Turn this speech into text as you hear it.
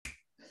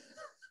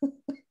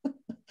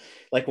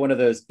Like one of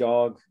those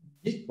dog,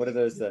 what are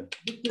those?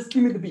 Just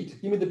give me the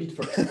beat. Give me the beat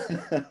first.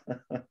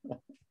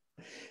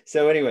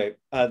 So anyway,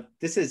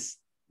 this is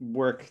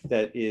work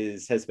that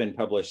has been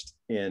published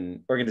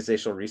in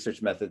Organizational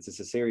Research Methods. It's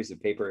a series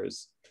of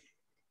papers.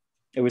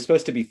 It was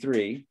supposed to be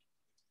 3,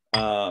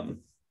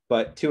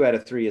 but 2 out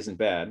of 3 isn't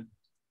bad,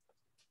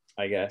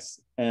 I guess.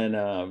 And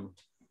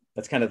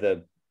that's kind of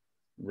the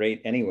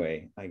rate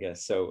anyway, I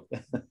guess. So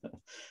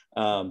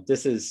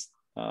this is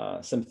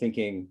some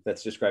thinking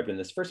that's described in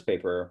this first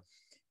paper.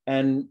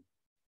 And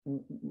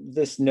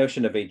this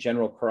notion of a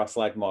general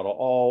cross-lag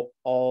model,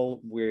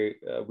 all we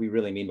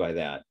really mean by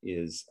that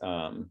is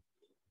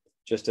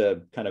just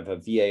a kind of a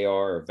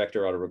VAR or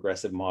vector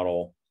autoregressive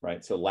model,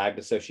 right? So lagged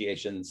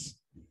associations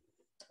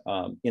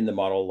in the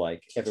model,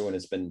 like everyone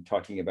has been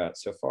talking about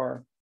so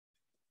far.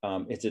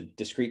 It's a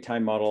discrete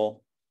time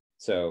model.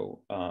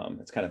 So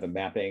it's kind of a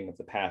mapping of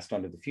the past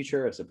onto the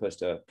future as opposed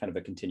to kind of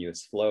a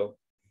continuous flow,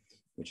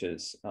 which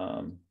is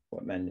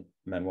what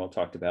Manuel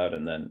talked about.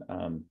 And then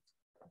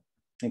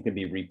it can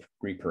be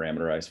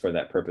reparameterized for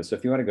that purpose. So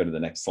if you want to go to the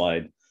next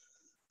slide,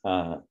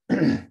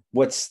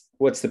 what's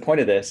the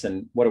point of this,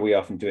 and what are we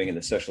often doing in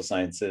the social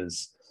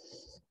sciences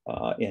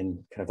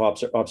in kind of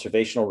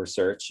observational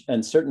research,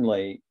 and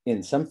certainly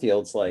in some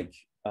fields like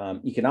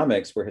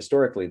economics, where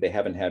historically they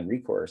haven't had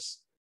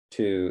recourse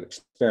to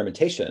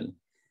experimentation.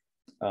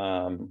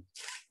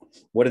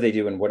 What do they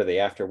do and what are they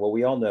after? Well,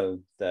 we all know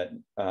that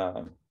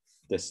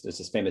there's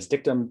this famous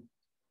dictum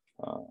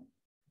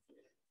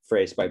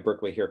phrased by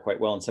Berkeley here quite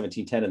well in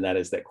 1710, and that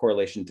is that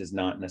correlation does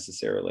not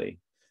necessarily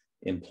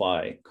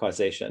imply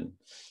causation.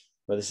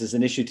 Well, this is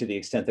an issue to the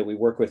extent that we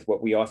work with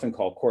what we often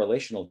call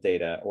correlational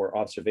data or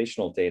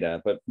observational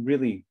data, but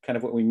really kind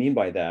of what we mean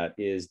by that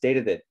is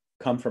data that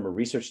come from a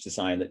research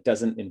design that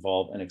doesn't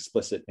involve an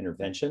explicit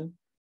intervention,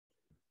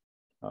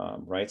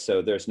 right?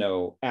 So there's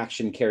no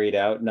action carried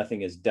out,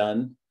 nothing is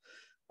done,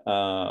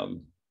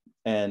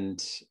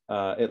 and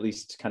at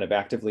least kind of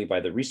actively by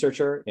the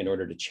researcher in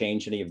order to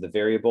change any of the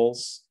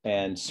variables,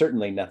 and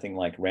certainly nothing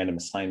like random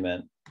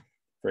assignment,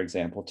 for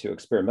example, to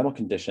experimental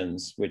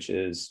conditions, which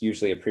is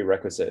usually a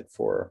prerequisite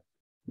for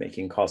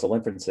making causal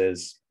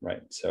inferences,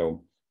 right?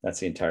 So that's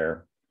the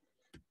entire,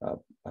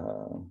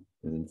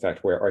 in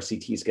fact, where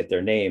RCTs get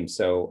their name.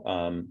 So,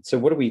 so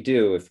what do we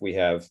do if we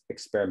have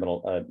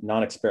experimental,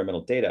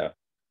 non-experimental data?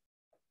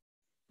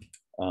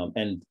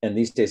 And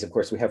these days, of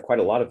course, we have quite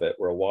a lot of it.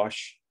 We're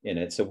awash in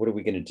it. So what are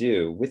we going to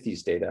do with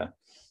these data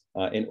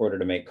in order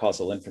to make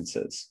causal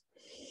inferences?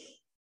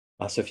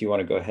 So if you want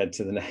to go ahead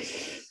to the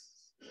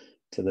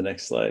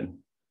next slide.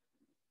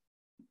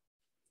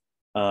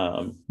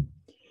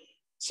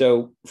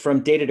 So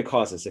from data to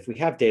causes, if we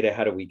have data,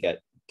 how do we get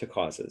to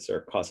causes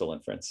or causal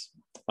inference?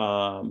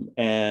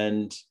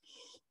 And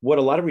what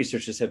a lot of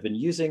researchers have been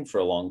using for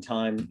a long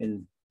time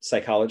in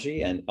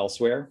psychology and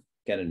elsewhere,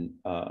 again, in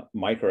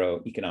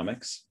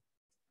microeconomics,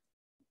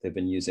 they've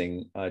been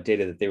using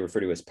data that they refer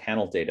to as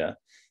panel data.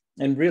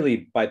 And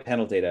really by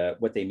panel data,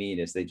 what they mean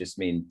is they just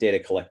mean data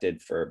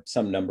collected for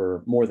some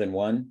number, more than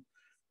one,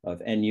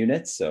 of n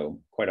units.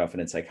 So quite often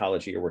in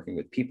psychology, you're working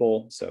with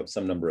people. So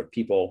some number of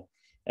people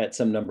at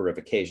some number of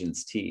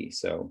occasions t.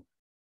 So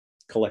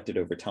collected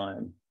over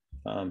time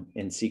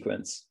in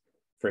sequence.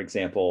 For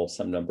example,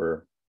 some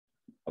number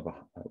of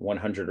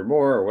 100 or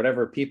more or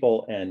whatever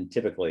people, and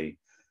typically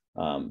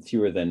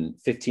fewer than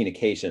 15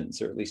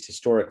 occasions, or at least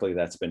historically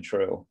that's been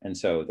true. And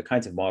so the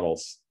kinds of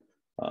models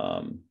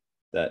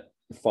that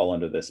fall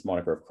under this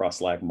moniker of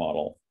cross-lag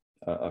model,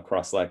 a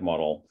cross-lag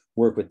model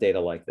work with data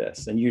like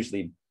this, and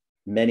usually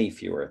many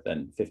fewer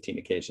than 15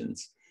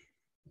 occasions.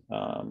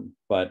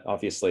 But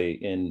obviously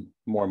in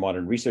more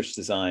modern research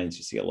designs,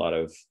 you see a lot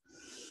of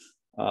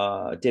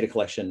data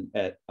collection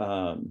at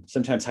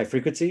sometimes high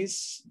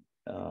frequencies,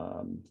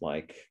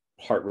 like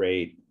heart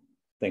rate,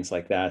 things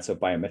like that. So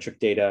biometric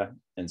data.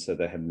 And so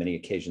they have many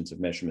occasions of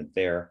measurement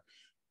there,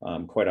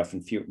 quite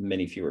often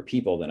many fewer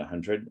people than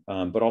 100,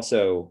 but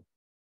also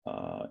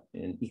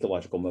in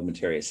ecological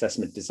momentary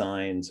assessment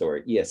designs or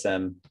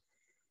ESM,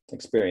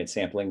 experience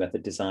sampling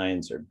method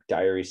designs, or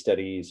diary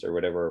studies or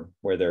whatever,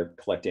 where they're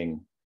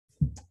collecting,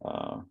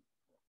 where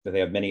they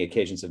have many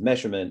occasions of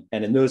measurement.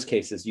 And in those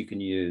cases, you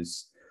can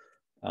use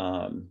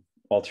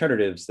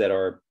alternatives that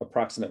are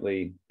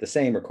approximately the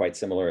same or quite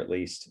similar at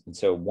least. And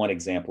so one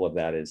example of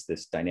that is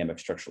this dynamic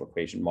structural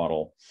equation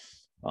model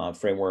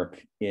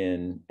framework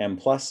in M+.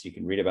 You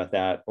can read about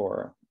that,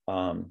 or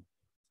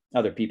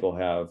other people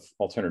have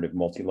alternative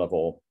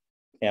multi-level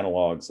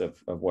analogs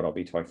of what I'll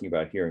be talking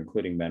about here,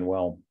 including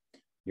Manuel,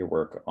 your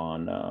work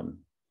on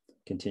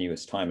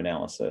continuous time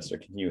analysis or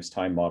continuous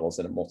time models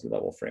in a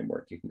multi-level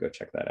framework. You can go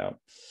check that out.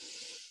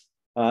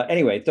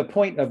 Anyway, the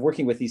point of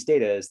working with these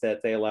data is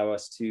that they allow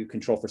us to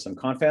control for some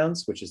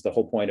confounds, which is the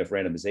whole point of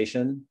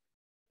randomization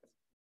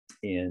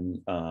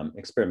in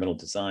experimental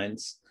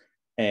designs,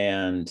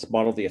 and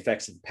model the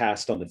effects of the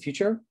past on the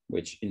future,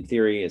 which in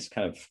theory is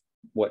kind of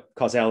what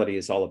causality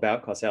is all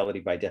about. Causality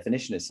by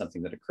definition is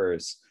something that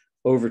occurs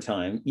over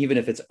time, even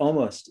if it's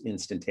almost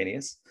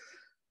instantaneous.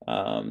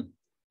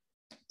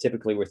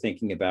 typically we're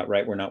thinking about,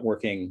 right, we're not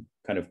working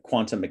kind of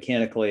quantum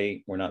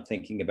mechanically. We're not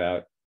thinking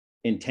about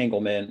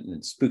entanglement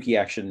and spooky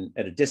action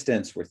at a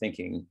distance. We're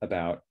thinking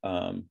about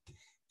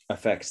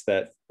effects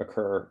that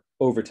occur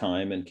over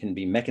time and can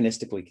be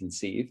mechanistically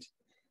conceived.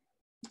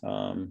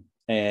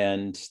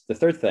 And the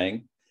third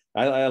thing,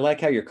 I like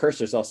how your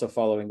cursor is also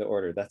following the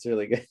order. That's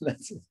really good.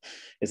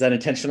 Is that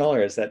intentional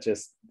or is that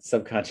just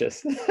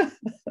subconscious?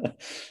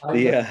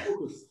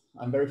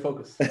 I'm very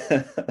focused.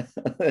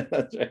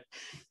 That's right.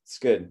 It's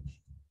good.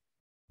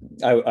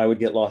 I would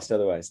get lost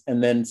otherwise.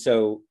 And then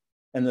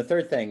and the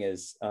third thing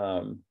is,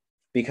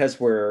 because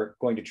we're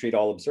going to treat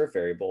all observed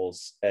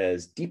variables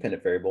as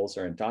dependent variables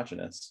or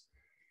endogenous,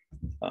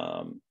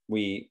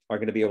 we are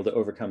going to be able to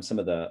overcome some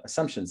of the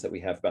assumptions that we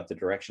have about the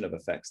direction of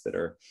effects that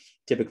are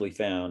typically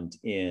found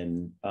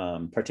in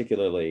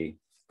particularly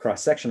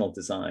cross-sectional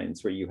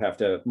designs where you have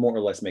to more or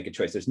less make a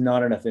choice. There's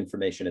not enough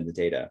information in the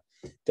data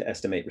to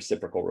estimate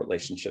reciprocal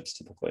relationships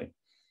typically.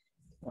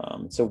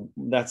 So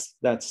that's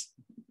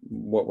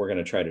what we're going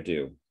to try to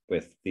do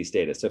with these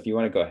data. So if you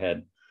want to go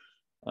ahead.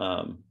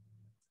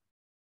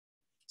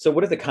 So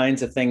what are the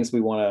kinds of things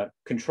we want to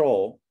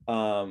control?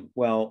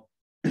 Well,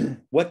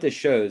 what this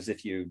shows,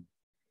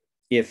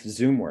 if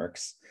Zoom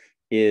works,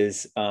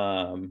 is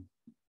how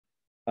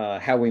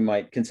we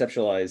might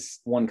conceptualize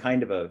one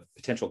kind of a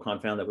potential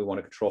confound that we want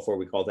to control for.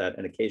 We call that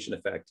an occasion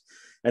effect.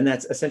 And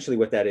that's essentially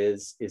what that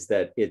is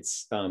that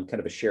it's kind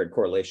of a shared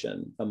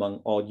correlation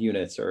among all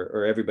units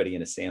or everybody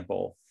in a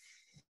sample.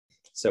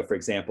 So for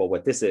example,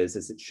 what this is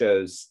it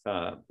shows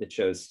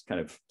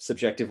kind of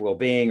subjective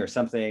well-being or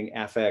something,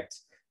 affect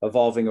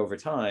evolving over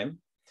time.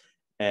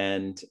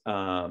 And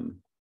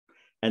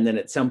then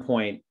at some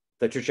point,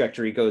 the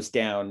trajectory goes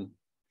down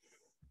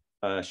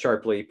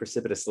sharply,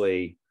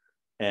 precipitously.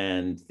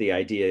 And the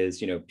idea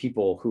is,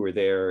 people who were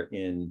there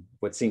in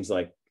what seems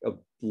like a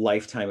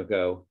lifetime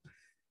ago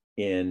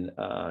in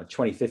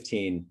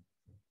 2015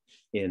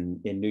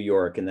 in New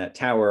York, in that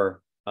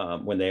tower,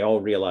 when they all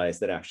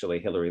realized that actually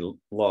Hillary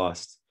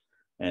lost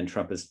and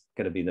Trump is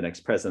going to be the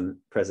next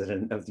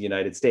president of the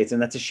United States.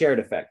 And that's a shared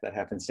effect that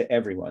happens to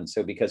everyone.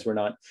 So because we're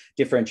not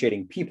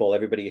differentiating people,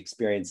 everybody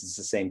experiences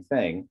the same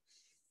thing.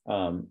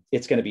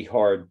 It's going to be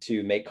hard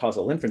to make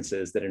causal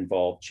inferences that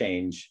involve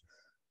change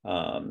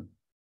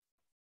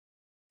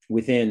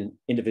within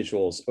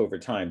individuals over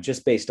time,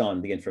 just based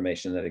on the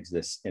information that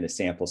exists in a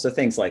sample. So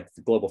things like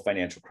the global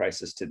financial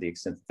crisis, to the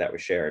extent that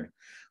was shared,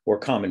 or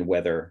common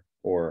weather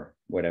or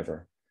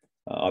whatever.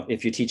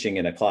 If you're teaching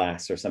in a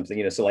class or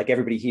something, so like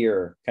everybody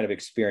here kind of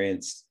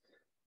experienced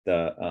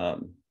the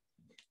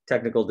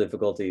technical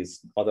difficulties,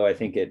 although I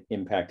think it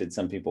impacted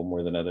some people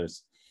more than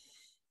others.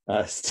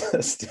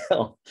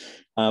 Still.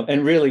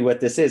 And really what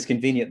this is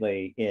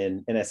conveniently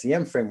in an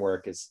SEM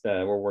framework is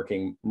we're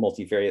working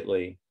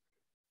multivariately.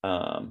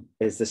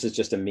 This is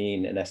just a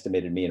mean, an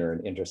estimated mean or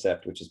an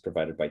intercept, which is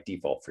provided by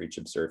default for each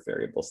observed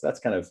variable. So that's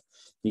kind of,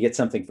 you get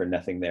something for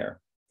nothing there.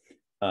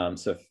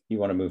 So if you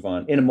want to move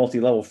on, in a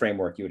multi-level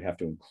framework, you would have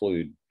to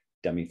include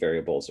dummy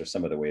variables or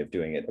some other way of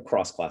doing it. A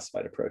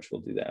cross-classified approach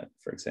will do that,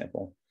 for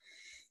example.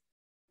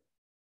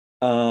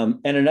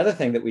 And another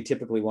thing that we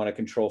typically want to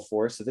control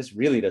for, so this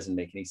really doesn't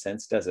make any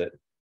sense, does it?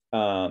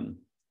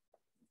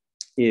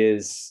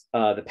 Is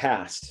the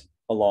past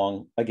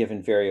along a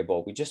given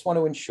variable. We just want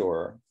to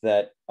ensure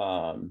that,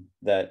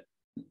 that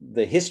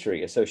the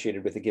history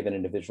associated with a given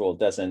individual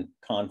doesn't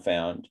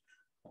confound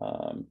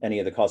any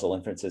of the causal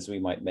inferences we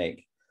might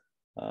make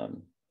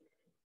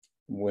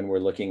when we're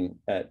looking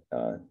at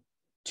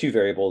two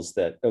variables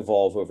that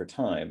evolve over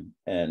time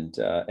and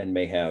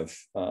may have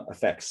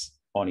effects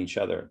on each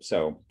other.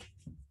 So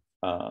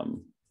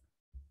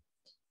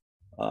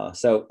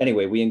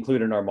anyway, we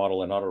include in our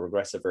model an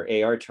autoregressive or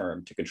AR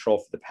term to control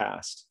for the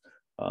past.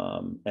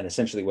 And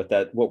essentially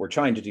what we're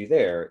trying to do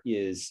there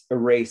is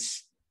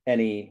erase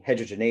any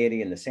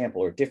heterogeneity in the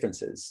sample or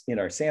differences in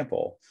our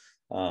sample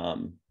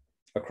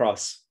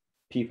across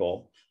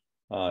people,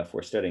 if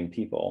we're studying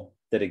people,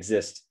 that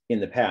exist in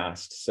the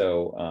past.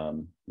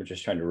 So we're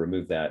just trying to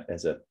remove that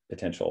as a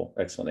potential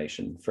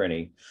explanation for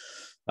any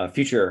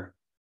future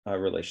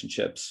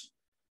relationships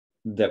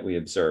that we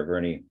observe, or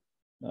any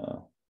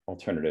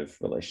alternative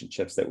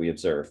relationships that we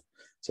observe.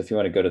 So if you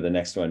want to go to the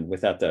next one,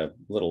 without the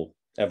little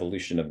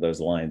evolution of those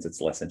lines,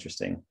 it's less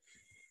interesting.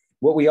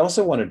 What we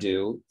also want to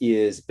do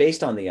is,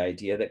 based on the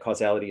idea that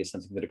causality is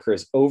something that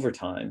occurs over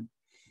time,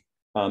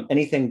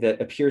 anything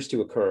that appears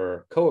to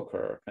occur,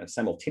 co-occur kind of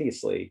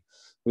simultaneously,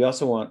 we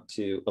also want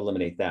to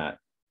eliminate that.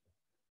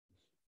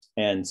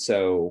 And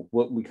so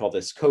what we call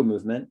this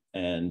co-movement,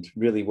 and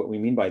really what we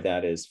mean by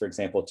that is, for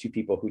example, two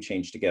people who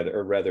change together,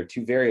 or rather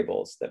two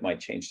variables that might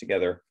change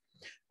together,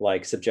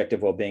 like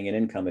subjective well-being and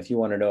income. If you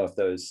want to know if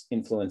those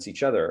influence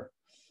each other,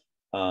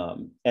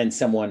 and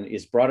someone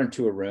is brought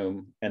into a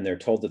room and they're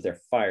told that they're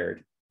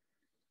fired,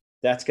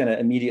 that's going to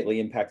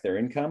immediately impact their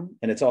income,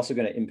 and it's also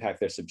going to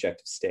impact their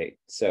subjective state.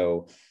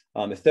 So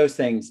if those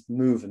things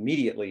move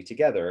immediately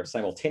together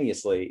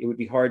simultaneously, it would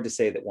be hard to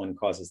say that one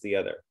causes the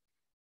other,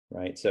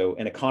 right? So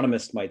an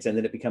economist might say, and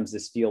then it becomes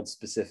this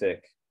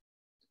field-specific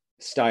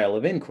style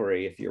of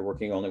inquiry if you're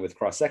working only with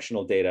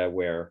cross-sectional data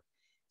where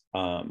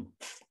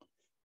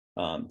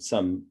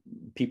some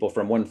people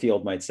from one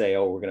field might say,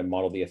 oh, we're going to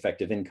model the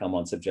effect of income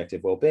on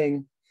subjective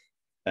well-being,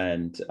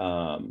 and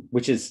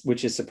which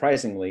is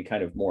surprisingly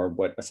kind of more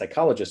what a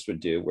psychologist would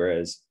do,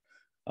 whereas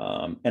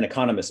an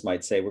economist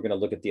might say, we're going to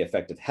look at the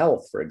effect of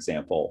health, for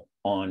example,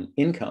 on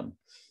income,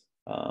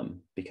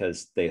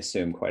 because they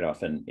assume quite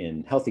often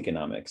in health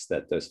economics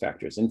that those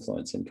factors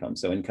influence income.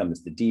 So income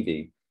is the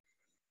DV,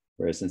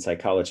 whereas in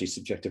psychology,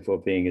 subjective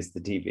well-being is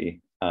the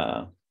DV.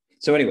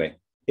 So anyway,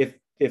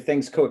 if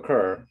things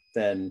co-occur,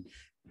 then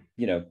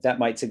that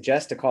might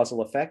suggest a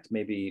causal effect.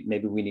 Maybe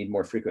we need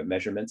more frequent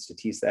measurements to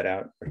tease that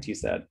out or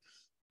tease that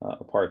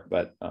apart.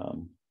 But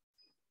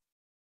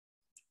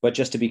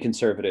just to be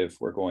conservative,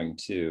 we're going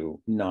to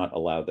not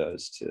allow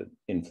those to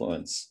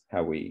influence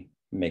how we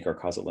make our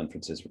causal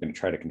inferences. We're going to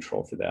try to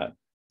control for that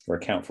or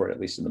account for it, at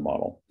least in the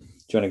model. Do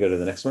you want to go to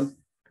the next one?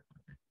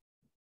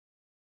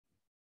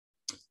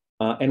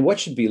 And what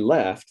should be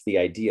left, the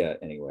idea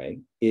anyway,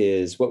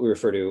 is what we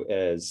refer to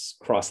as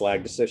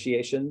cross-lagged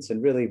associations.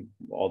 And really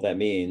all that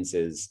means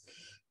is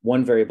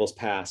one variable's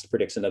past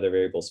predicts another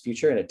variable's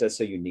future, and it does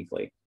so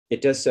uniquely.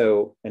 It does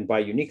so, and by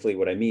uniquely,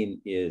 what I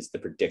mean is the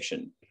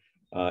prediction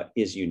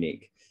is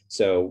unique.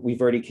 So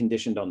we've already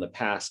conditioned on the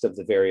past of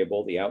the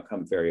variable, the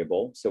outcome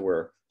variable. So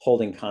we're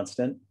holding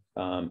constant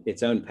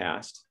its own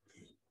past.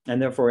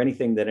 And therefore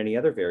anything that any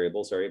other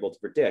variables are able to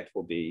predict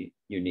will be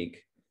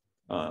unique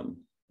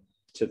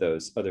to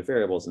those other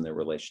variables in their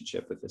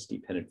relationship with this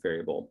dependent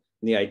variable.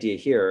 And the idea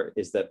here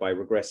is that by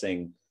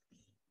regressing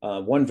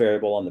one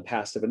variable on the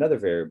past of another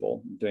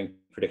variable, doing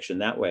prediction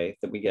that way,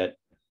 that we get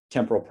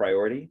temporal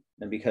priority.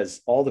 And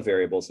because all the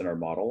variables in our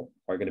model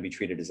are going to be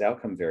treated as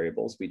outcome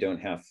variables, we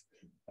don't have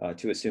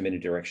to assume any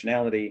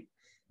directionality.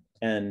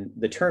 And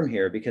the term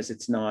here, because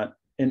it's not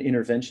an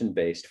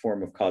intervention-based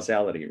form of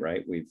causality,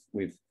 right?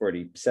 We've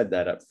already said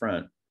that up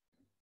front.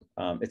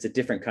 It's a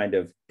different kind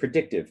of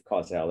predictive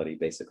causality,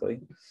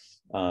 basically.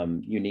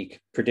 Unique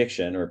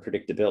prediction or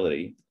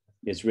predictability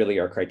is really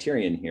our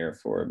criterion here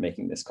for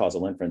making this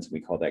causal inference.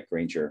 We call that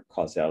Granger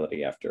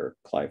causality after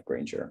Clive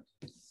Granger.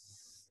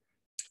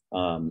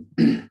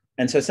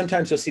 And so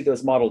sometimes you'll see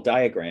those model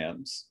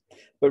diagrams,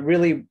 but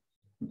really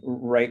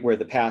right where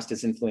the past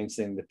is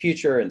influencing the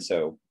future. And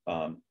so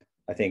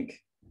I think,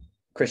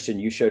 Christian,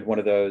 you showed one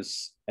of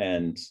those,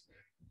 and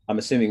I'm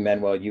assuming,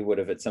 Manuel, you would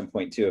have at some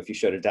point too if you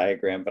showed a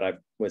diagram, but I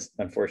was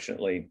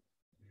unfortunately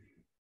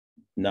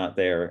not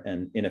there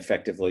and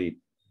ineffectively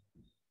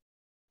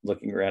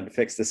looking around to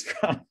fix this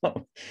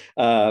problem.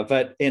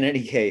 But in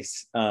any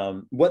case,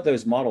 what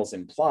those models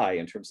imply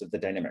in terms of the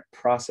dynamic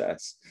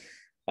process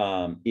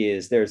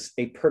is there's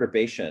a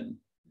perturbation.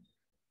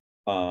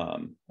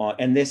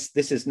 And this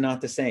is not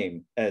the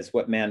same as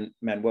what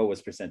Manuel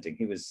was presenting.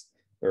 He was,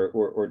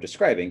 or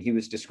describing. He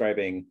was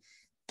describing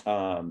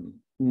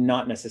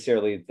not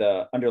necessarily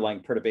the underlying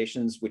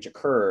perturbations which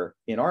occur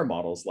in our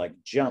models, like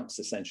jumps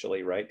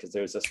essentially, right? Because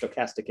there's a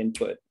stochastic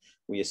input.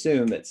 We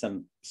assume at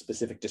some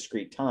specific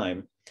discrete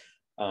time.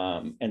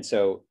 And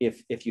so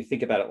if you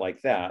think about it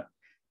like that,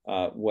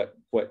 what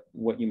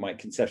you might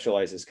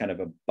conceptualize as kind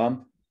of a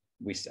bump,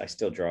 I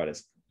still draw it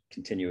as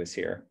continuous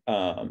here.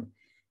 And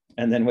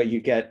then what you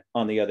get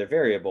on the other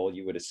variable,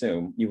 you would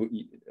assume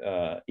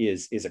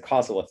is a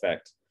causal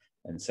effect.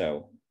 And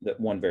so that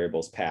one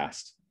variable's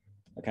past,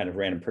 a kind of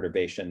random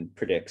perturbation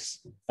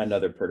predicts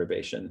another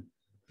perturbation,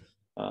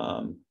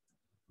 or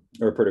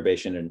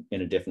perturbation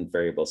in a different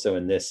variable. So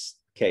in this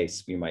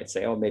case, we might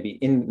say, oh,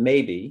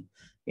 maybe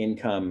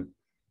income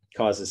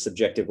causes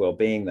subjective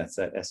well-being. That's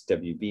that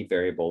SWB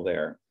variable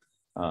there.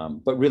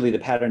 But really the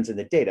patterns in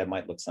the data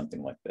might look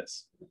something like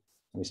this.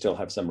 We still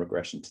have some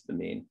regression to the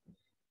mean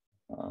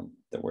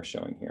that we're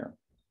showing here.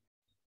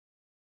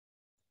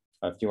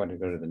 If you want to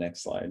go to the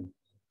next slide,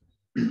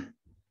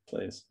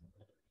 please.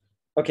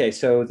 Okay,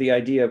 so the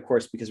idea, of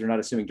course, because we're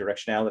not assuming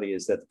directionality,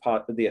 is that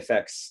the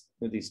effects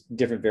of these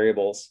different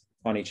variables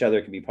on each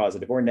other can be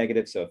positive or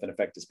negative. So if an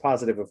effect is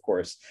positive, of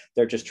course,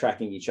 they're just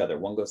tracking each other.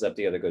 One goes up,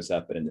 the other goes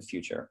up, but in the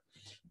future.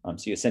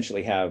 So you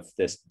essentially have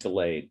this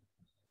delayed,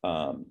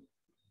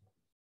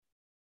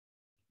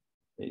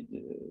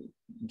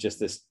 just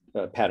this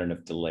pattern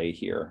of delay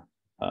here.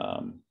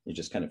 You're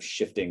just kind of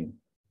shifting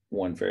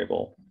one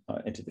variable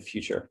into the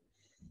future.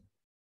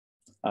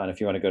 And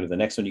if you want to go to the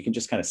next one, you can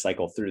just kind of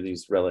cycle through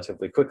these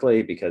relatively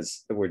quickly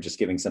because we're just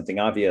giving something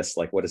obvious,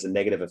 like what does a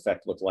negative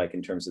effect look like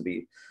in terms of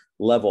the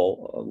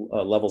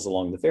levels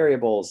along the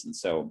variables. And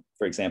so,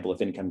 for example,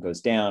 if income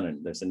goes down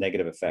and there's a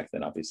negative effect,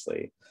 then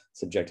obviously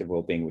subjective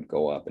well-being would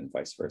go up and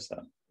vice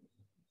versa.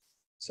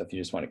 So if you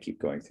just want to keep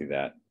going through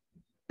that,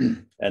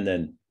 and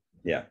then,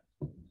 yeah,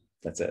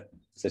 that's it.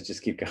 So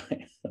just keep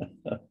going.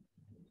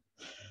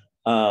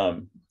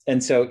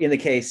 And so in the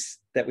case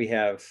that we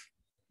have,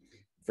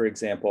 for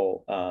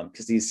example,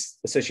 because these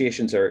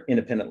associations are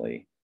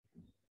independently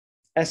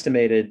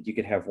estimated, you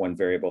could have one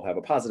variable have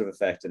a positive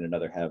effect and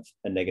another have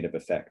a negative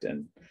effect.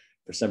 And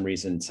for some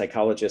reason,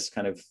 psychologists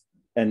kind of,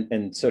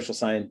 and social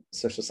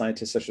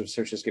scientists, social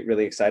researchers get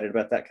really excited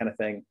about that kind of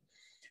thing.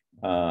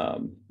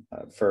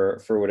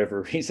 for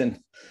whatever reason.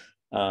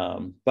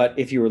 But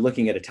if you were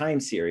looking at a time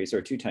series or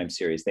a 2-time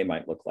series, they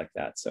might look like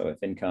that. So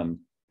if income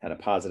had a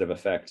positive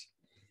effect,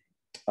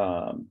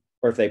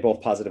 or if they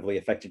both positively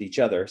affected each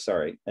other,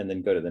 sorry, and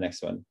then go to the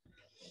next one.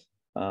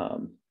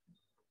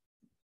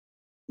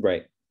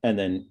 Right. And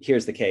then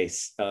here's the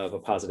case of a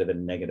positive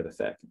and negative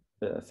effect.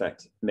 The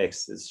effect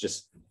mix is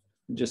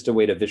just a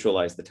way to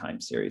visualize the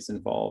time series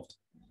involved.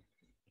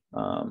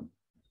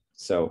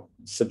 So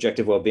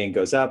subjective well-being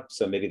goes up.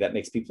 So maybe that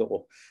makes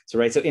people, so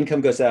right. So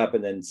income goes up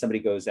and then somebody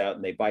goes out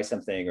and they buy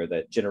something, or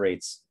that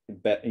generates,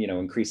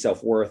 increased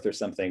self-worth or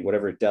something,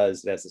 whatever it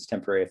does, it has this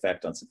temporary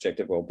effect on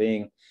subjective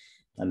well-being.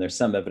 And there's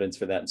some evidence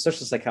for that in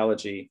social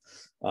psychology.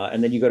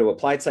 And then you go to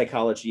applied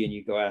psychology and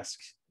you go ask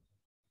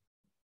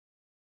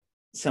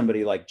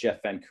somebody like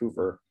Jeff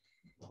Vancouver,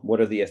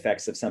 what are the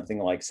effects of something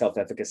like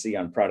self-efficacy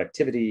on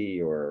productivity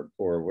or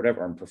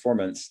whatever, on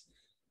performance?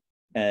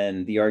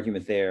 And the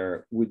argument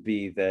there would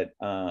be that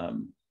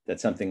that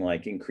something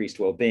like increased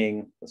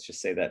well-being, let's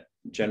just say that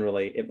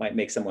generally it might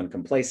make someone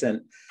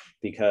complacent,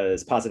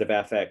 because positive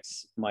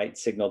affects might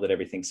signal that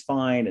everything's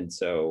fine, and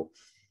so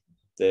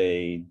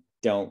they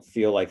don't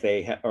feel like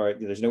or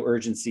there's no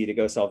urgency to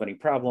go solve any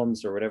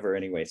problems or whatever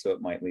anyway, so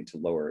it might lead to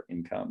lower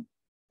income.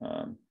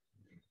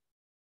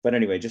 But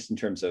anyway, just in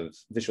terms of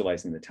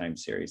visualizing the time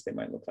series, they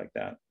might look like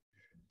that.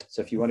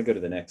 So if you want to go to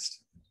the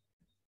next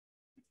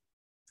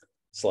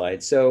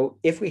slide. So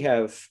if we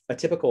have a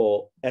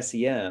typical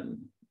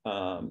SEM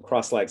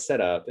cross-lag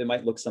setup, it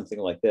might look something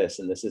like this.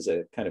 And this is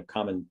a kind of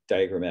common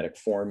diagrammatic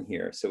form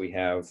here. So we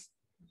have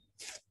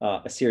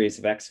a series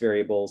of X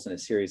variables and a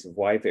series of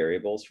Y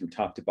variables from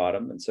top to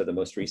bottom. And so the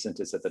most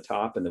recent is at the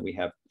top, and then we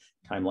have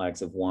time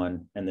lags of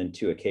 1 and then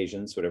 2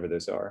 occasions, whatever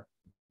those are.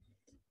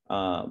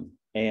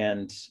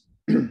 And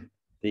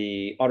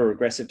the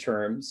autoregressive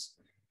terms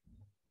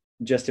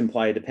just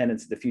imply a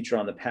dependence of the future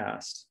on the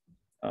past.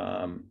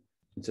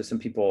 And so some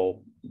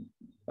people,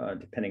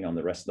 depending on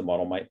the rest of the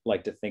model, might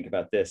like to think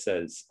about this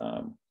as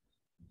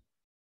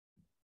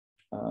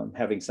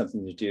having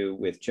something to do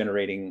with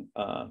generating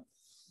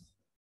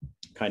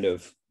kind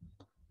of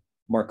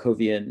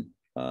Markovian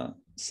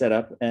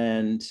setup.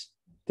 And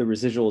the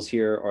residuals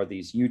here are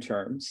these U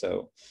terms.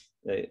 So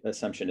the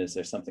assumption is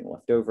there's something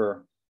left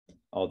over,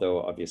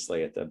 although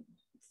obviously at the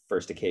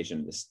first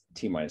occasion, this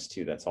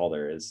T-2, that's all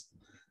there is.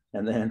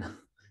 And then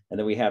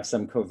we have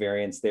some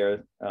covariance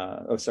there.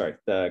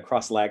 The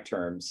cross-lag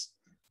terms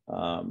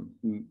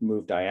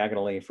move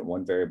diagonally from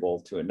one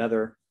variable to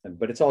another,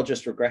 but it's all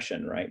just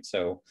regression, right?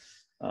 So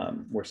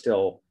we're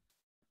still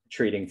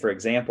treating, for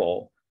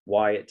example,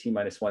 Y at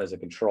T-1 as a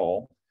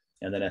control,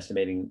 and then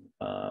estimating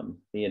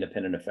the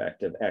independent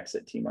effect of X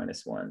at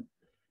T-1.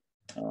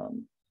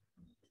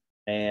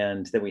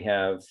 And then we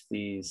have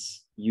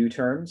these U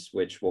terms,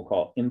 which we'll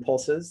call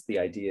impulses. The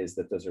idea is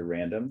that those are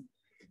random,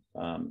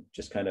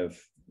 just kind of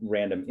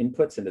random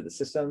inputs into the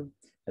system.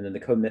 And then the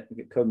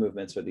code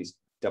movements are these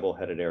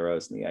double-headed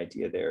arrows. And the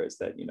idea there is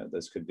that,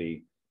 those could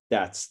be,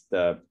 that's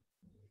the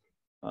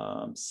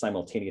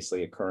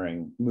simultaneously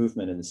occurring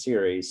movement in the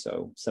series.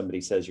 So somebody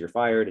says you're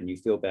fired and you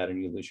feel bad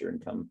and you lose your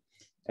income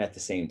at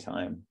the same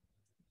time.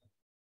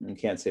 You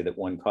can't say that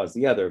one caused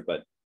the other,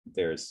 but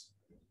there's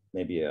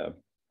maybe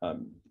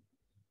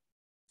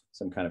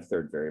some kind of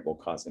third variable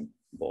causing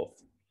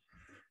both.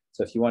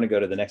 So if you want to go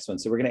to the next one,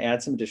 so we're going to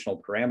add some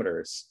additional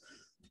parameters,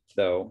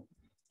 though.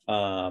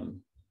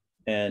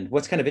 And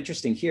what's kind of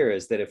interesting here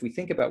is that if we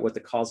think about what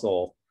the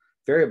causal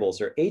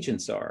variables or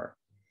agents are,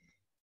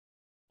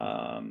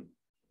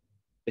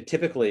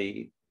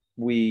 typically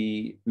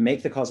we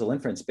make the causal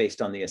inference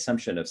based on the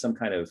assumption of some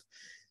kind of,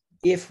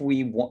 if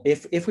we want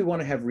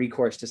to have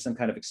recourse to some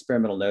kind of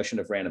experimental notion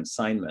of random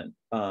assignment,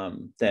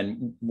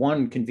 then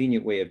one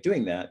convenient way of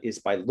doing that is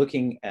by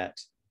looking at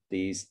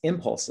these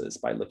impulses,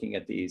 by looking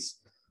at these,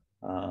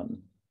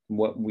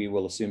 what we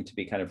will assume to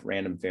be kind of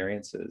random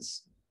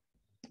variances.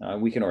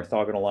 We can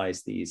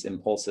orthogonalize these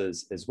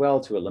impulses as well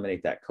to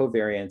eliminate that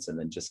covariance, and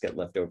then just get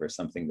left over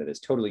something that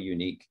is totally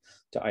unique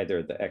to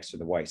either the X or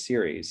the Y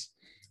series.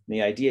 And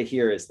the idea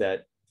here is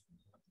that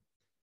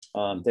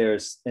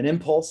there's an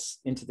impulse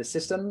into the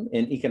system.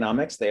 In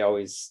economics, they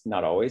always,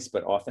 not always,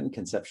 but often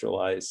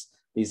conceptualize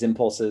these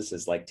impulses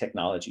as like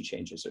technology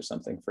changes or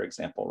something, for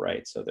example,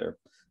 right? So they're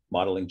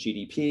modeling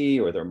GDP,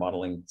 or they're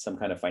modeling some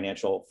kind of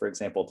financial, for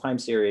example, time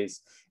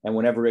series. And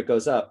whenever it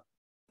goes up,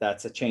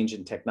 that's a change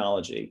in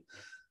technology.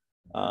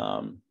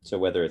 So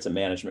whether it's a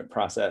management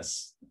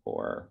process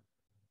or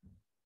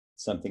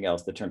something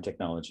else, the term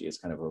technology is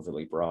kind of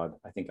overly broad,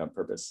 I think on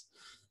purpose.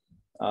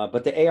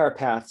 But the AR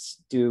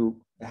paths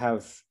do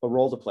have a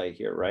role to play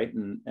here, right?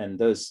 And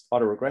those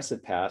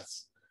autoregressive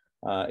paths,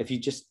 if you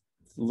just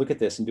look at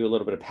this and do a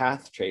little bit of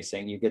path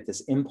tracing, you get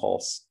this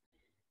impulse,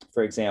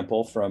 for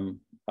example,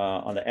 from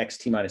on the X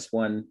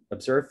T-1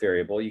 observed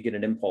variable, you get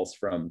an impulse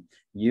from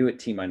U at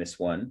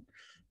T-1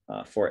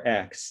 for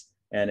X.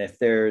 And if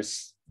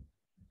there's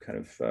kind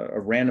of a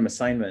random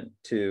assignment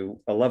to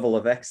a level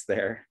of X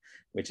there,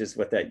 which is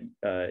what that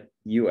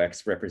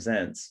UX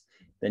represents,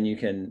 then you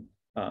can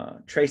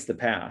trace the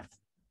path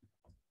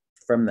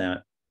from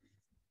that,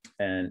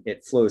 and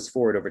it flows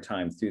forward over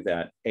time through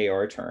that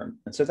AR term.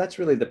 And so that's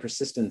really the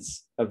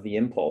persistence of the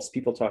impulse.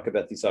 People talk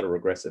about these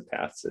autoregressive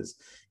paths as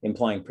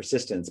implying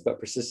persistence, but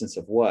persistence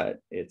of what?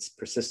 It's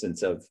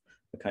persistence of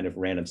a kind of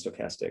random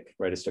stochastic,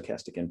 right? A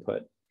stochastic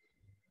input.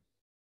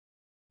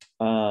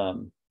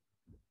 And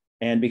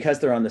because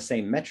they're on the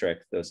same metric,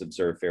 those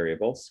observed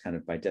variables, kind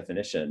of by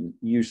definition,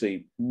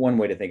 usually one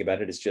way to think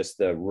about it is just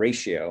the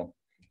ratio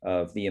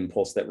of the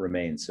impulse that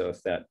remains. So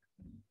if that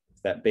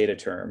beta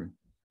term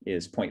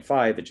is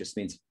 0.5, it just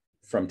means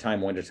from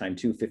time 1 to time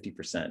 2,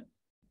 50%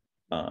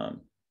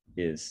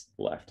 is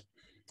left.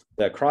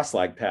 The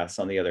cross-lag paths,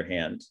 on the other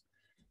hand,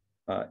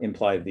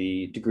 imply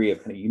the degree of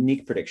kind of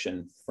unique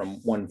prediction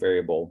from one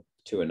variable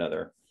to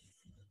another.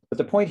 But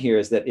the point here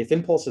is that if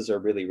impulses are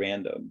really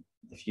random,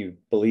 if you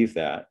believe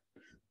that,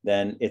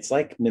 then it's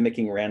like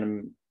mimicking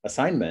random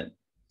assignment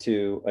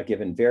to a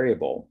given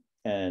variable.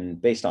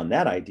 And based on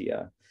that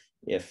idea,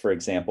 if, for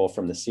example,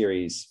 from the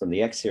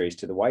X series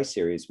to the Y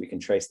series, we can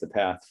trace the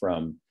path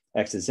from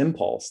X's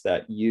impulse,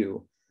 that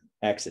U,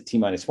 X at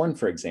t-1,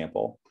 for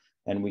example,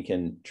 and we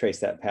can trace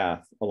that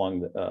path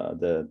along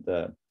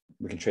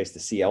we can trace the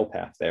CL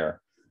path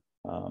there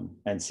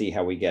and see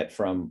how we get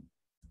from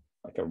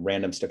like a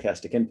random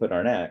stochastic input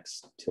on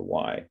X to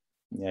Y.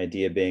 The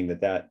idea being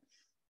that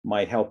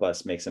might help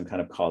us make some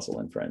kind of causal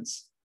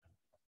inference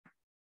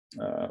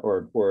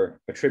or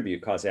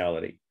attribute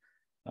causality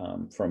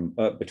from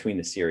between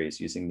the series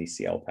using these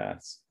CL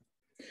paths.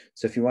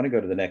 So if you want to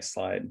go to the next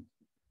slide,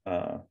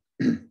 so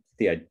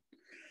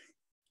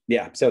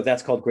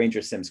that's called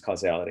Granger-Simms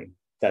causality.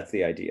 That's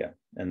the idea.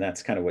 And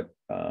that's kind of what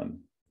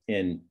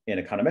in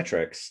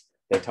econometrics,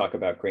 they talk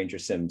about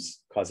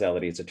Granger-Simms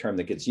causality. It's a term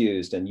that gets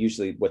used. And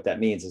usually what that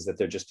means is that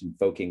they're just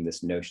invoking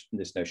this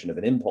notion of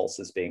an impulse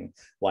as being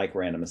like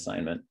random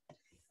assignment,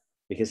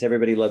 because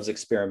everybody loves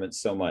experiments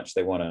so much.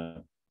 They want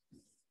to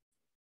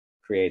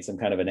create some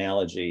kind of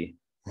analogy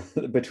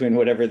between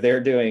whatever they're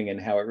doing and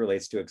how it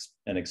relates to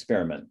an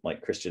experiment.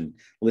 Like Christian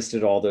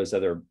listed all those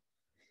other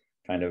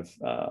kind of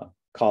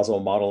causal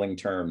modeling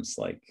terms,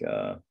 like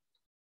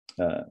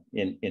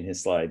in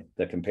his slide,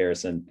 the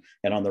comparison.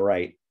 And on the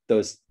right,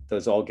 those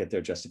all get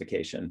their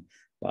justification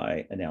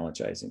by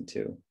analogizing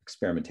to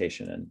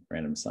experimentation and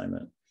random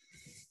assignment.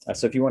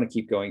 So if you want to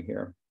keep going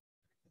here.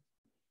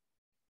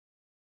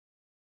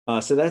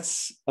 So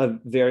that's a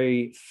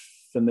very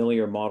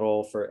familiar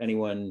model for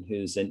anyone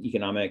who's in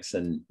economics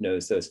and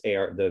knows those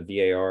the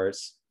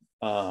VARs,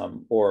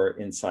 or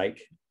in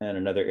psych and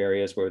in other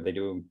areas where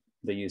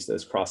they use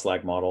those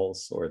cross-lag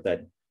models, or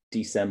that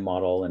DSEM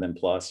model and M+,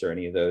 or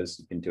any of those.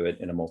 You can do it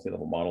in a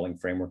multi-level modeling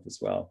framework as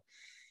well.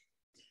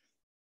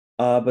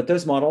 But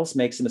those models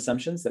make some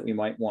assumptions that we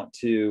might want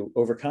to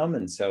overcome.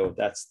 And so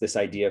that's this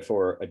idea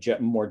for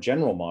a more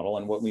general model.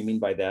 And what we mean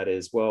by that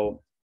is,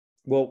 well,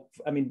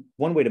 I mean,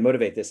 one way to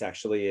motivate this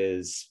actually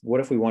is,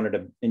 what if we wanted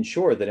to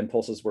ensure that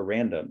impulses were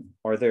random?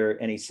 Are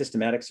there any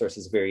systematic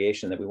sources of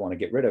variation that we want to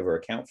get rid of or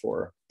account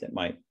for that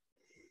might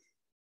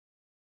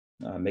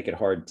make it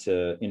hard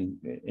to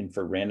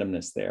infer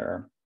randomness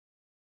there?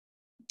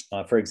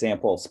 For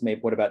example,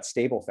 what about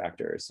stable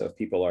factors? So if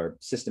people are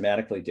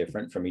systematically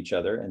different from each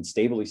other and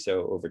stably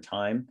so over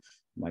time,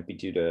 it might be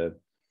due to,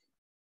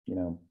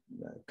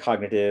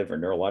 cognitive or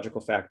neurological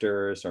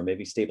factors, or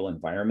maybe stable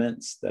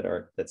environments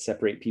that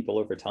separate people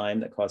over time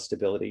that cause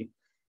stability.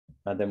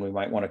 Then we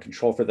might want to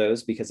control for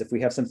those, because if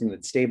we have something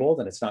that's stable,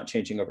 then it's not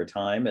changing over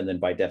time. And then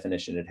by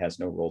definition, it has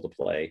no role to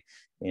play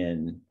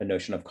in a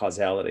notion of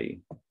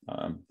causality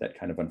that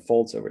kind of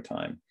unfolds over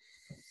time.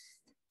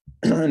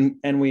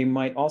 And we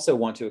might also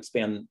want to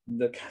expand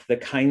the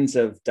kinds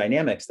of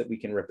dynamics that we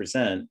can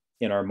represent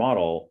in our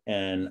model.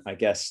 And I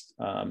guess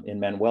in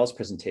Manuel's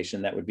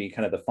presentation, that would be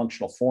kind of the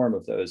functional form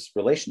of those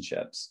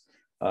relationships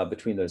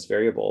between those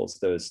variables,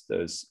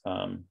 those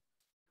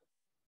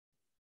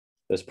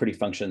pretty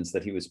functions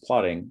that he was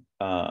plotting.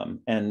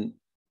 And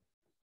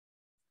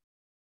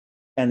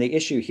the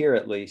issue here,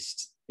 at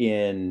least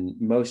in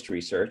most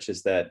research,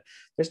 is that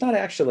there's not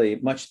actually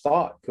much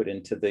thought put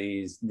into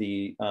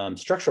the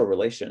structural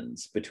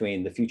relations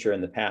between the future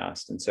and the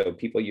past. And so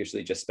people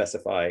usually just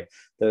specify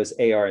those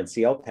AR and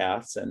CL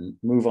paths and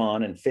move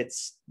on, and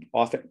fits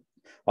often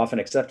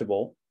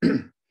acceptable,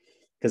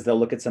 because they'll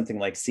look at something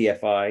like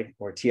CFI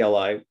or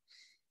TLI,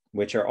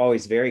 which are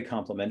always very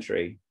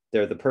complementary.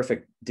 They're the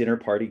perfect dinner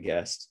party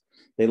guest.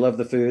 They love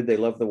the food, they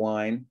love the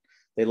wine,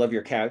 they love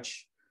your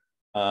couch.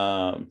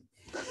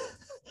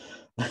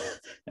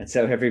 And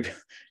so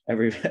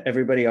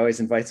everybody always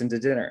invites him to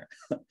dinner.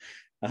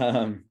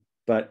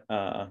 But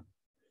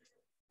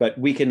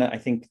we can, I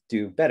think,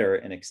 do better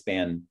and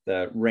expand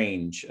the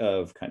range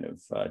of kind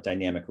of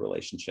dynamic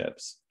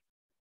relationships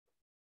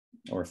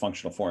or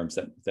functional forms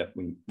that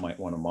we might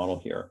want to model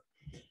here.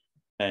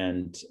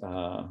 And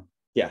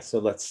so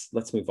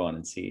let's move on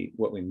and see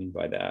what we mean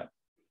by that.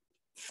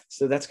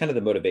 So that's kind of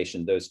the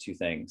motivation, those two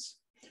things.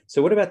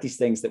 So what about these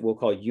things that we'll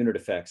call unit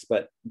effects,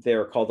 but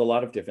they're called a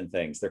lot of different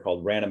things. They're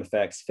called random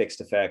effects,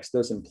 fixed effects.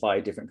 Those imply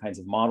different kinds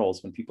of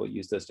models when people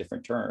use those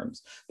different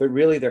terms, but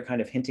really they're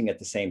kind of hinting at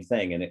the same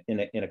thing. And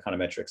in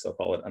econometrics, they'll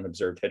call it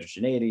unobserved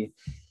heterogeneity.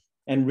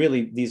 And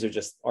really, these are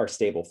just our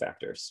stable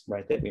factors,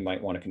 right, that we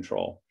might want to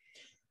control.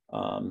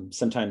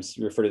 Sometimes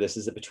you refer to this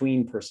as a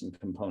between person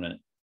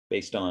component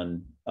based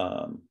on,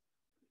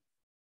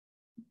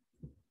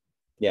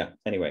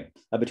 anyway,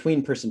 a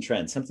between person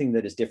trend, something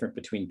that is different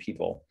between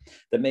people,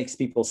 that makes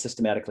people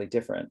systematically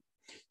different.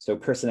 So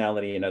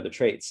personality and other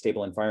traits,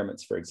 stable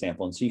environments, for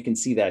example. And so you can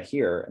see that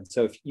here. And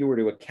so if you were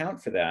to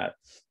account for that,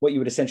 what you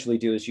would essentially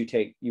do is you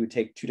would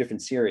take two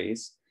different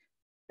series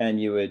and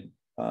you would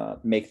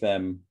make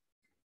them,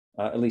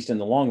 at least in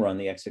the long run,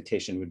 the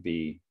expectation would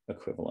be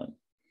equivalent.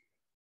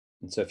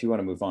 And so if you want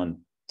to move on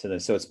to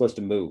this, so it's supposed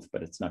to move,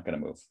 but it's not going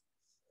to move.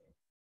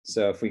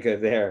 So if we go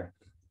there,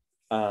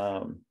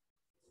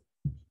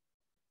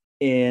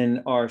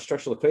 in our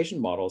structural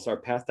equation models, our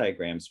path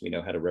diagrams, we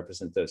know how to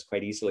represent those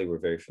quite easily. We're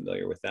very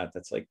familiar with that.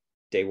 That's like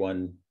day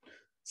one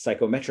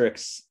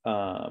psychometrics.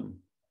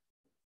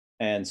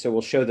 And so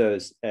we'll show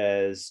those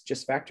as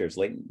just factors,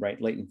 latent, right?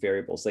 Latent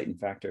variables, latent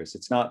factors.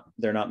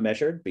 They're not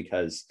measured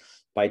because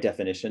by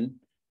definition,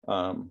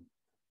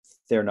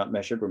 they're not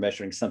measured. We're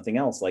measuring something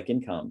else like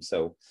income.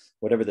 So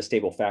whatever the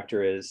stable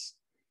factor is,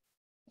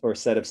 or a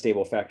set of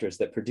stable factors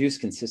that produce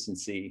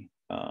consistency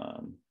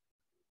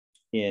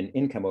in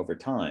income over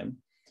time,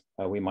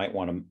 we might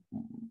want to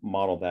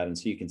model that. And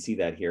so you can see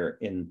that here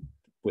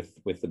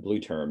with the blue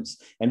terms.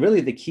 And really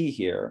the key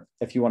here,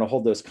 if you want to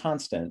hold those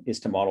constant,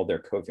 is to model their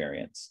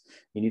covariance.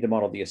 You need to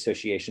model the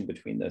association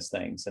between those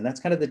things. And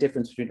that's kind of the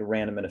difference between a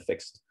random and a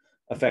fixed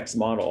effects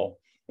model.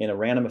 In a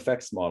random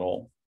effects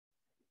model,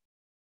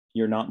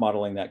 you're not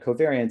modeling that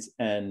covariance.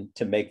 And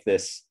to make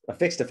this a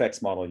fixed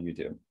effects model, you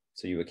do.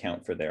 So you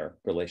account for their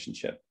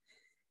relationship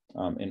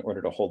in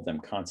order to hold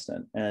them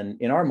constant. And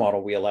in our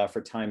model, we allow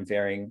for time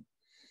varying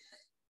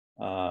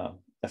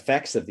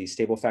effects of these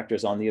stable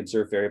factors on the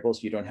observed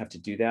variables. You don't have to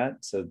do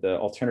that. So the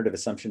alternative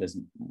assumption is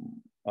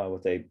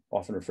what they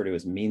often refer to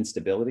as mean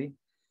stability.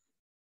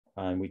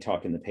 And we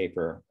talk in the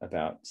paper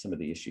about some of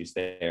the issues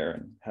there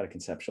and how to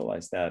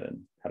conceptualize that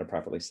and how to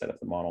properly set up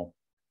the model.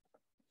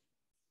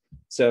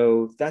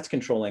 So that's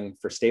controlling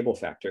for stable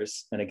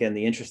factors. And again,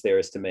 the interest there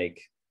is to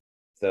make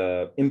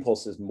the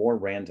impulses more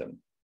random,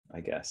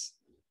 I guess,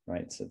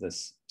 right? So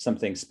this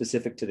something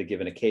specific to the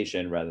given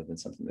occasion rather than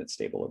something that's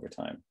stable over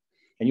time.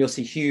 And you'll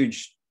see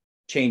huge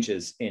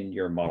changes in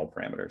your model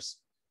parameters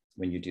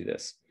when you do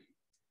this.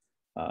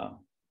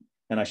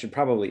 And I should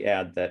probably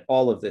add that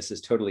all of this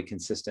is totally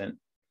consistent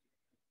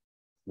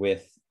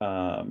with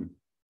all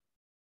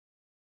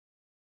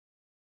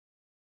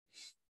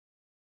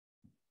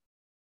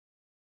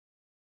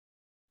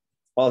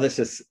this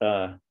is,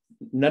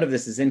 none of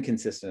this is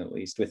inconsistent, at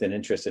least, with an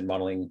interest in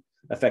modeling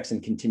effects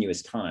in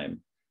continuous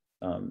time.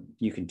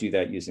 You can do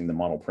that using the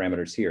model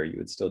parameters here. You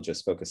would still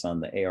just focus on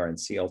the AR and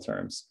CL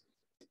terms.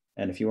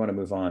 And if you want to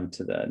move on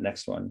to the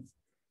next one.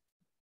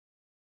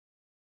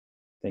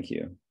 Thank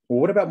you. Well,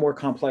 what about more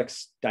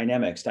complex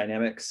dynamics?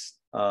 Dynamics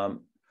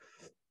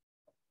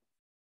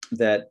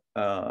that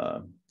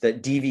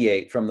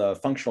deviate from the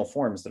functional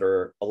forms that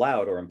are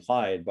allowed or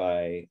implied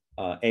by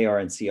AR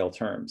and CL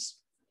terms.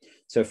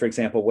 So for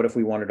example, what if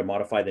we wanted to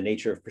modify the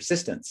nature of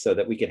persistence so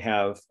that we could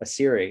have a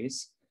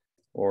series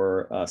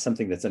or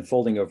something that's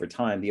unfolding over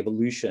time, the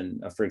evolution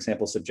of, for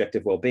example,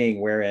 subjective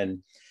well-being,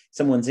 wherein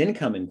someone's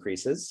income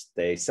increases,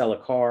 they sell a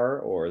car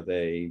or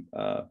they,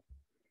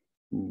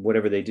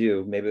 whatever they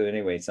do, maybe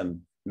anyway,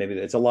 maybe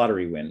it's a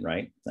lottery win,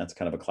 right? That's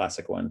kind of a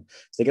classic one.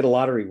 So they get a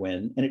lottery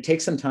win and it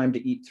takes some time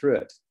to eat through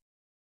it,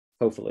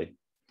 hopefully.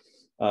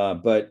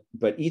 But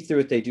eat through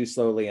it, they do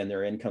slowly and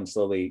their income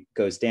slowly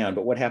goes down.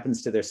 But what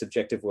happens to their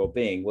subjective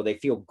well-being? Well, they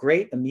feel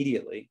great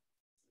immediately.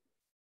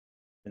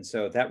 And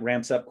so that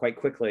ramps up quite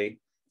quickly,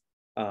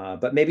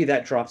 but maybe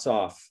that drops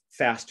off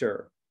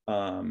faster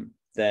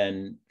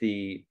than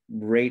the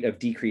rate of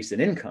decrease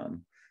in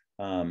income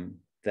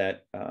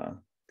that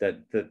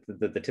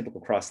the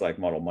typical cross-lag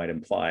model might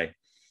imply.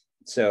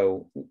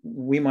 So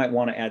we might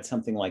want to add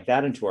something like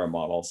that into our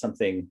model,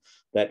 something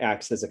that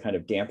acts as a kind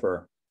of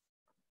damper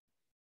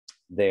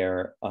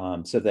there,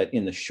 so that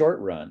in the short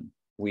run,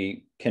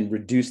 we can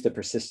reduce the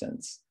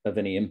persistence of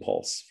any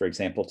impulse, for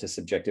example, to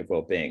subjective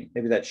well-being.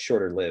 Maybe that's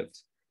shorter lived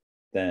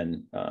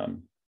than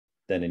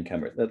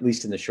income, at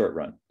least in the short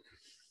run.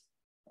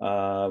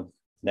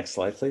 Next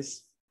slide,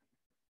 please.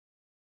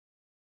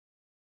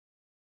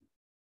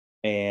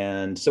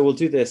 And so we'll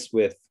do this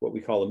with what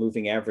we call a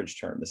moving average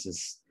term. This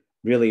is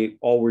really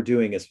all we're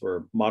doing is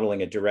we're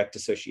modeling a direct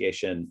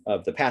association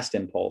of the past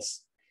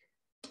impulse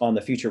on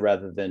the future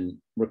rather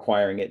than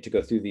requiring it to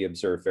go through the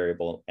observed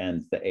variable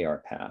and the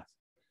AR path.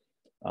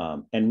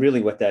 And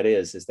really what that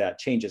is that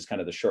changes kind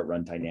of the short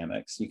run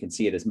dynamics. You can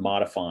see it as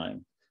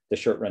modifying the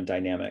short run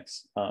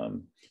dynamics.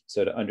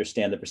 So to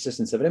understand the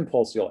persistence of an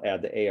impulse, you'll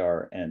add the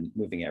AR and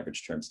moving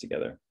average terms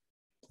together.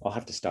 I'll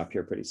have to stop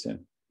here pretty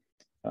soon.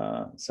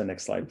 So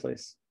next slide,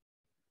 please.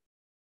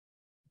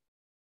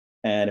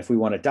 And if we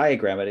want to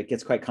diagram it, it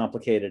gets quite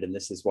complicated. And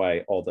this is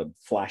why all the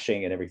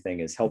flashing and everything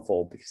is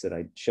helpful, because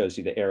it shows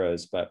you the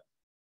arrows, but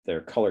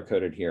they're color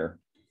coded here,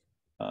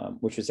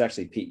 which was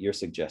actually, Pete, your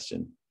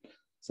suggestion.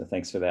 So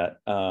thanks for that.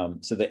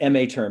 So the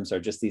MA terms are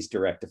just these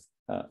direct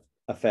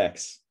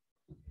effects,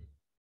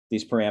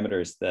 these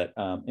parameters that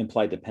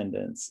imply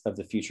dependence of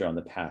the future on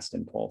the past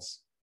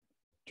impulse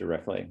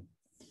directly.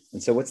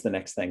 And so what's the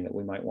next thing that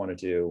we might want to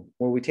do?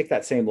 Well, we take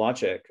that same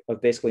logic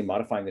of basically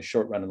modifying the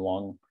short run and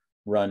long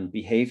run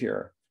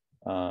behavior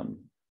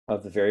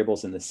of the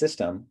variables in the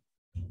system.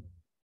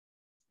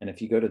 And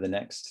if you go to the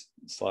next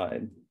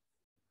slide,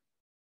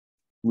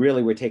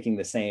 really we're taking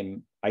the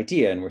same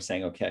idea and we're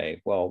saying,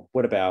 okay, well,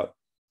 what about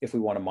if we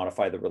want to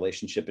modify the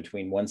relationship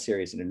between one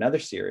series and another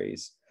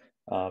series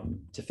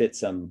to fit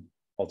some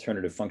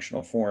alternative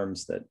functional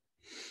forms that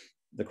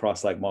the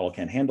cross-lag model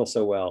can't handle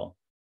so well.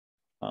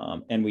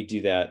 And we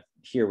do that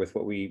here with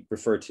what we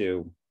refer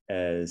to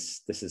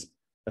as, this is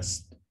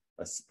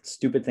a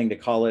stupid thing to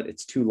call it.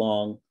 It's too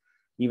long.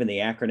 Even the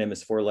acronym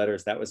is 4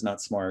 letters. That was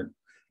not smart.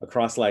 A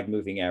cross-lag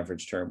moving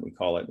average term, we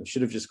call it. We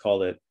should have just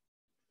called it,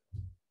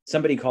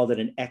 somebody called it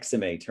an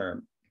XMA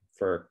term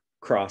for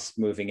cross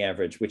moving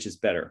average, which is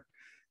better.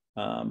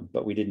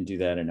 But we didn't do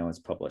that, and now it's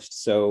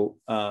published. So,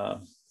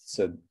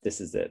 so this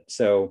is it.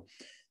 So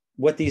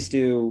what these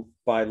do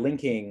by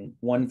linking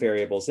one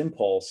variable's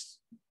impulse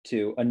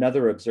to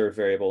another observed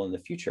variable in the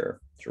future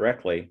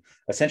directly,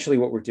 essentially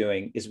what we're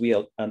doing is we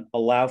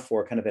allow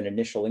for kind of an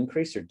initial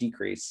increase or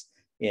decrease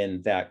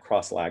in that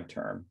cross-lag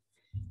term.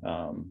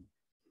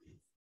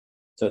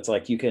 So it's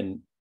like you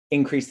can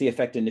increase the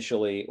effect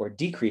initially or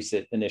decrease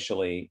it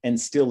initially and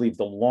still leave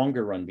the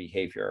longer run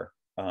behavior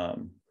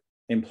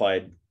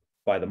implied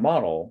by the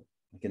model,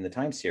 like in the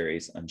time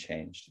series,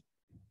 unchanged.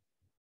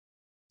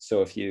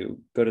 So if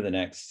you go to the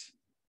next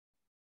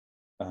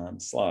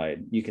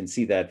slide, you can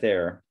see that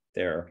there,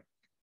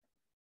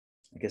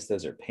 I guess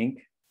those are pink.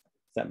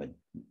 Is that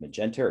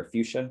magenta or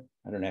fuchsia?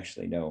 I don't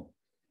actually know.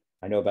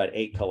 I know about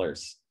 8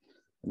 colors,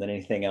 and then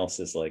anything else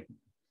is like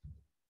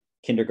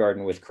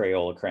kindergarten with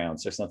Crayola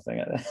crowns or something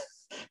like that.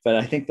 But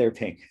I think they're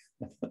pink.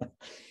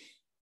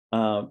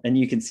 And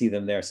you can see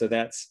them there. So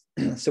that's,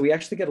 so we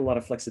actually get a lot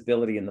of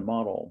flexibility in the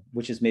model,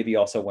 which is maybe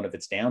also one of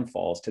its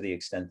downfalls to the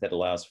extent that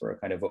allows for a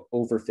kind of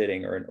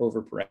overfitting or an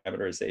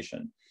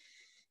over-parameterization.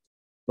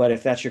 But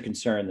if that's your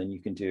concern, then you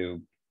can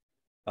do,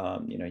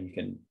 you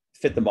can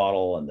fit the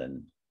model and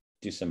then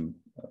do some,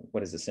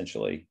 what is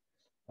essentially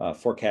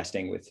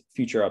forecasting with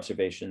future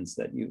observations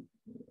that you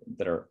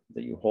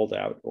hold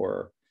out,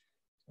 or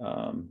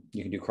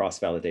you can do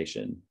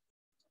cross-validation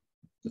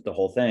with the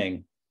whole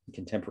thing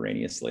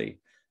contemporaneously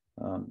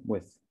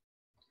with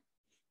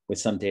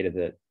some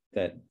data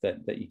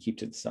that you keep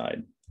to the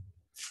side.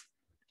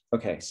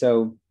 Okay,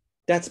 so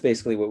that's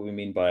basically what we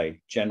mean by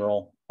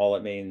general. All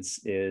it means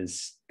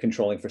is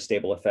controlling for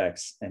stable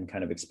effects and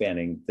kind of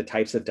expanding the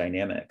types of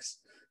dynamics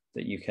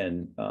that you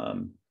can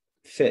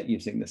fit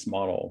using this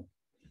model.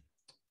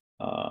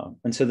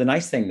 And so the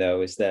nice thing,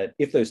 though, is that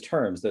if those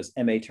terms, those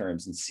MA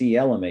terms and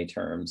CLMA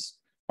terms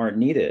aren't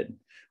needed,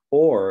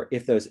 or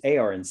if those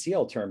AR and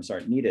CL terms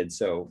aren't needed,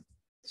 so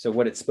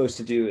what it's supposed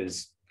to do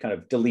is kind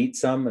of delete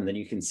some, and then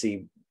you can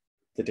see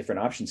the different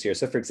options here.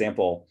 So for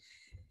example,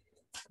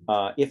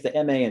 if the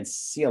MA and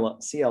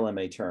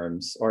CLMA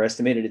terms are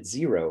estimated at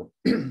 0,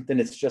 then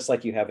it's just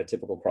like you have a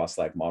typical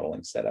cross-lag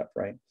modeling setup,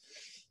 right?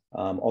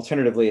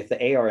 Alternatively, if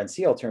the AR and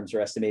CL terms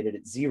are estimated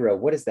at 0,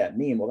 what does that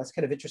mean? Well, that's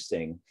kind of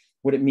interesting.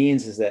 What it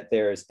means is that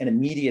there's an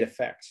immediate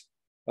effect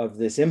of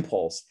this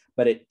impulse,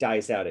 but it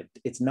dies out.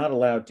 It's not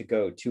allowed to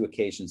go 2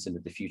 occasions into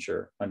the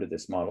future under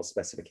this model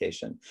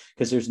specification,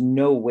 because there's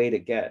no way to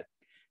get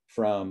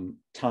from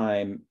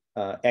time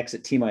x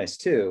at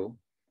t-2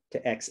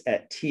 to x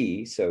at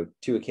t, so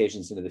 2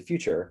 occasions into the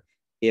future,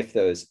 if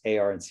those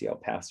AR and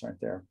CL paths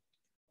aren't there.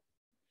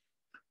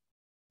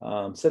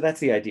 So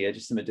that's the idea,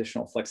 just some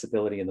additional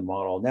flexibility in the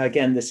model. Now,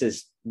 again, this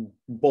is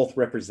both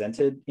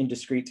represented in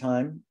discrete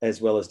time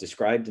as well as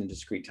described in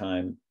discrete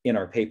time in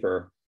our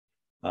paper.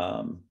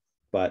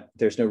 But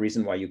there's no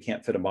reason why you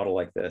can't fit a model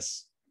like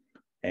this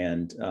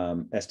and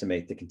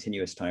estimate the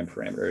continuous time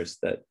parameters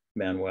that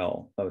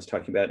Manuel was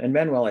talking about. And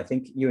Manuel, I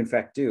think you in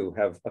fact do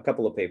have a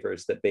couple of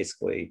papers that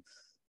basically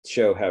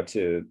show how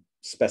to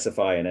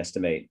specify and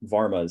estimate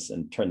varmas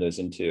and turn those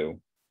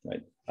into,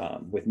 right,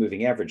 with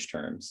moving average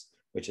terms,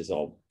 which is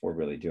all we're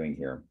really doing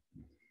here,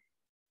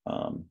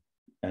 and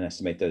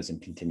estimate those in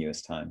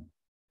continuous time.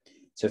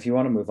 So if you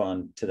want to move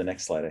on to the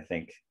next slide, I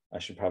think I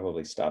should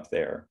probably stop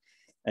there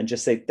and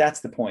just say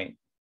that's the point.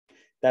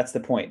 That's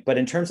the point. But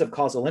in terms of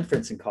causal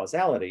inference and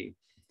causality,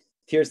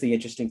 here's the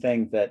interesting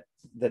thing that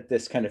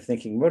this kind of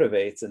thinking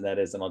motivates, and that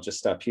is, and I'll just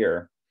stop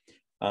here.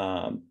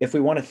 If we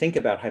want to think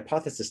about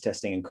hypothesis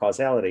testing and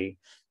causality,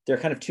 there are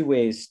kind of 2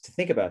 ways to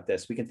think about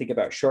this. We can think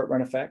about short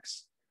run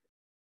effects,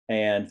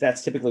 and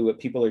that's typically what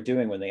people are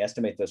doing when they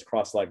estimate those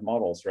cross-lag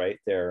models, right?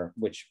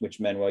 Which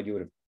Manuel, you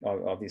would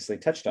have obviously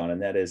touched on,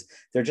 and that is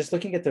they're just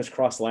looking at those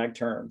cross-lag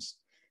terms.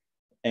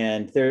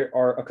 And there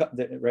are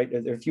there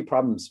are a few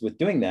problems with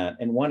doing that.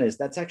 And one is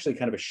that's actually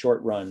kind of a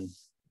short run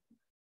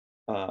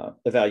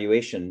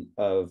evaluation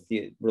of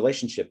the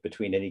relationship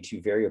between any two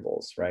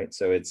variables, right?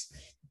 So it's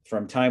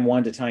from time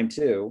 1 to time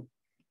 2,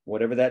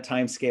 whatever that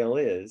time scale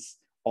is,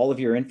 all of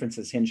your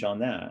inferences hinge on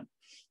that.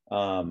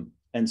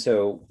 And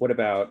so what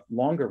about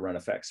longer run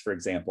effects, for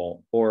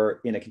example, or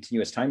in a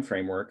continuous time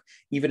framework,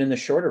 even in the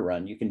shorter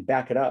run, you can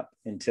back it up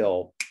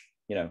until,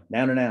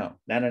 now,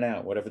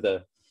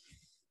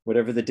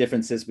 whatever the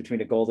difference is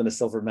between a gold and a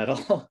silver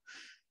medal.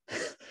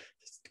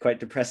 Quite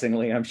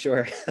depressingly, I'm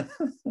sure.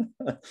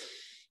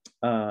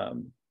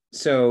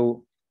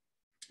 So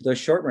those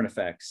short run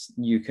effects,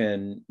 you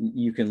can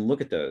look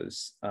at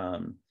those,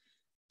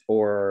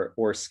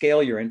 or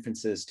scale your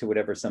inferences to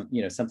whatever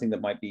something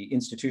that might be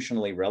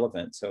institutionally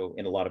relevant. So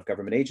in a lot of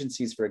government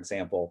agencies, for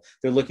example,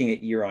 they're looking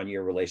at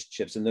year-on-year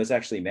relationships, and those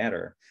actually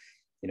matter.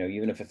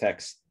 Even if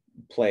effects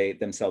play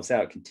themselves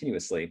out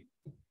continuously,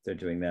 they're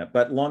doing that.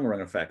 But long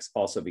run effects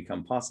also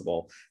become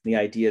possible. And the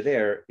idea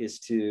there is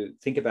to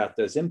think about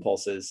those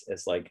impulses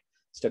as like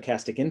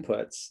stochastic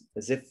inputs,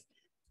 as if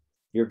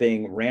you're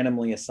being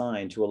randomly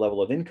assigned to a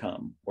level of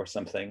income or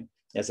something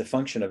as a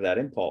function of that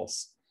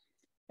impulse.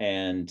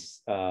 And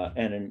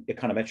in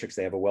econometrics,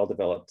 they have a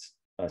well-developed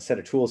set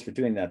of tools for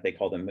doing that. They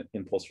call them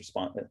impulse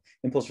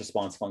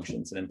response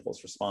functions and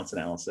impulse response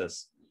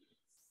analysis.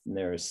 And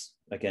there's,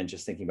 again,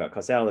 just thinking about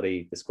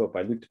causality, this quote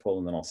by Luc de Pol,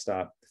 and then I'll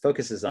stop. The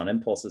focus is on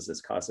impulses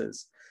as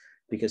causes,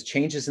 because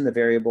changes in the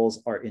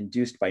variables are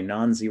induced by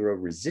non-zero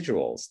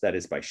residuals, that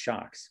is, by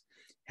shocks.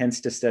 Hence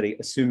to study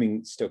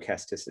assuming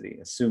stochasticity,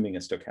 assuming a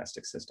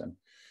stochastic system.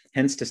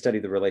 Hence to study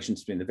the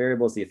relations between the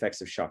variables, the effects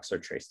of shocks are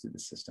traced through the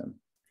system.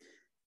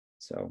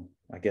 So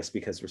I guess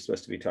because we're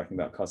supposed to be talking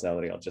about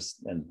causality, I'll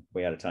just, and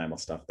way out of time, I'll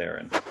stop there.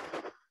 And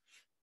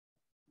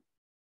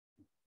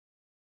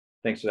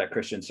thanks for that,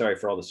 Christian. Sorry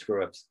for all the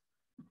screw ups.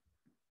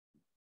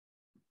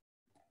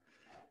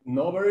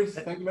 No worries.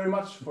 Thank you very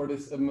much for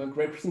this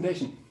great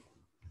presentation.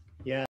 Yeah.